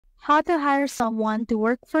how to hire someone to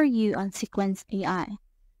work for you on Sequens AI.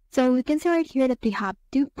 So we can see right here that we have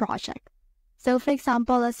two projects. So for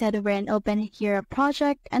example, let's say that we're in open here a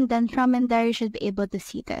project, and then from in there you should be able to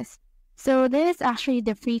see this. So this is actually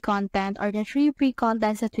the free content or the three free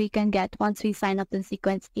contents that we can get once we sign up to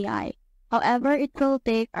Sequens AI. However, it will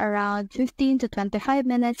take around 15 to 25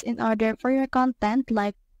 minutes in order for your content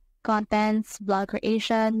like contents, blog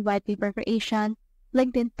creation, white paper creation,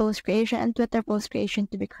 LinkedIn post creation, and Twitter post creation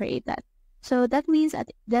to be created. So that means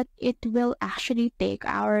that it will actually take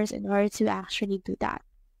hours in order to actually do that.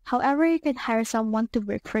 However, you can hire someone to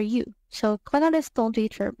work for you. So click on this don't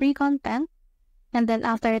wait for free content. And then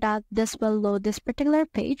after that, this will load this particular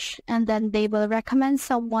page. And then they will recommend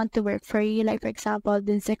someone to work for you. Like for example,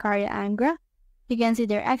 the Zakaria Angra. You can see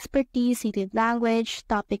their expertise, native language,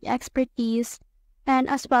 topic expertise, and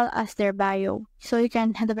as well as their bio. So you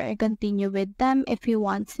can head over and continue with them if you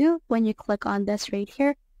want to. When you click on this right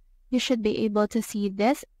here, you should be able to see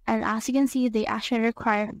this. And as you can see, they actually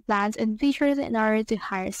require plans and features in order to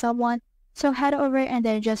hire someone. So head over and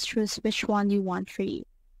then just choose which one you want for you.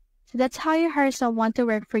 So that's how you hire someone to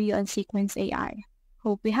work for you on Sequens AI.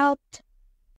 Hope we helped.